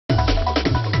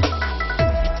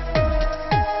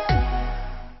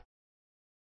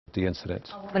the incident.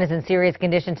 A woman is in serious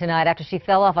condition tonight after she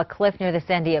fell off a cliff near the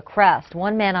Sandia Crest.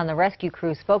 One man on the rescue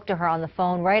crew spoke to her on the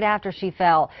phone right after she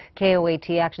fell.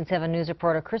 KOAT Action 7 News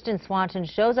reporter Kristen Swanson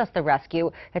shows us the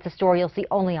rescue. It's a story you'll see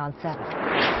only on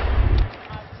 7.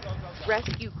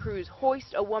 Rescue crews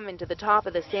hoist a woman to the top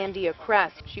of the Sandia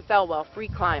Crest. She fell while free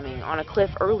climbing on a cliff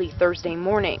early Thursday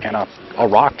morning. And a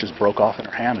rock just broke off in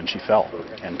her hand and she fell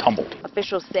and tumbled.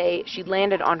 Officials say she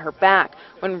landed on her back.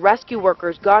 When rescue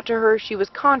workers got to her, she was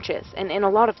conscious and in a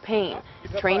lot of pain.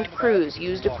 Trained crews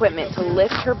used equipment to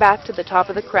lift her back to the top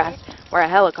of the crest, where a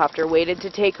helicopter waited to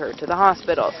take her to the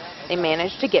hospital. They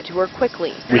managed to get to her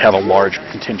quickly. We have a large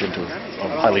contingent of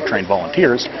highly trained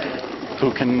volunteers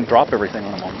who can drop everything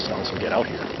on a moment's notice and get out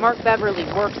here. Mark Beverly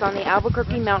works on the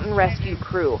Albuquerque Mountain Rescue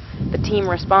Crew. The team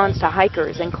responds to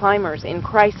hikers and climbers in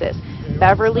crisis.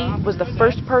 Beverly was the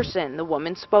first person the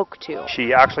woman spoke to.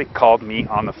 She actually called me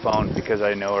on the phone because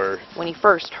I know her. When he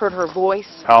first heard her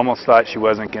voice, I almost thought she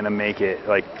wasn't going to make it,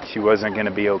 like she wasn't going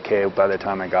to be okay by the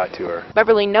time I got to her.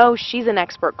 Beverly knows she's an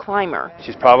expert climber.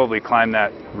 She's probably climbed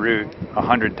that route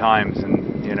 100 times and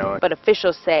But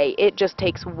officials say it just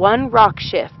takes one rock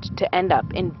shift to end up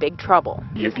in big trouble.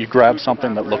 You grab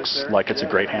something that looks like it's a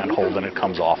great handhold and it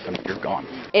comes off and you're gone.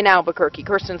 In Albuquerque,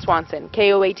 Kristen Swanson,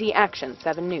 KOAT Action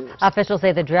 7 News. Officials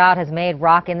say the drought has made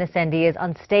rock in the Sandias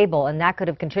unstable, and that could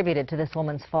have contributed to this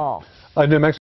woman's fall. New Mexico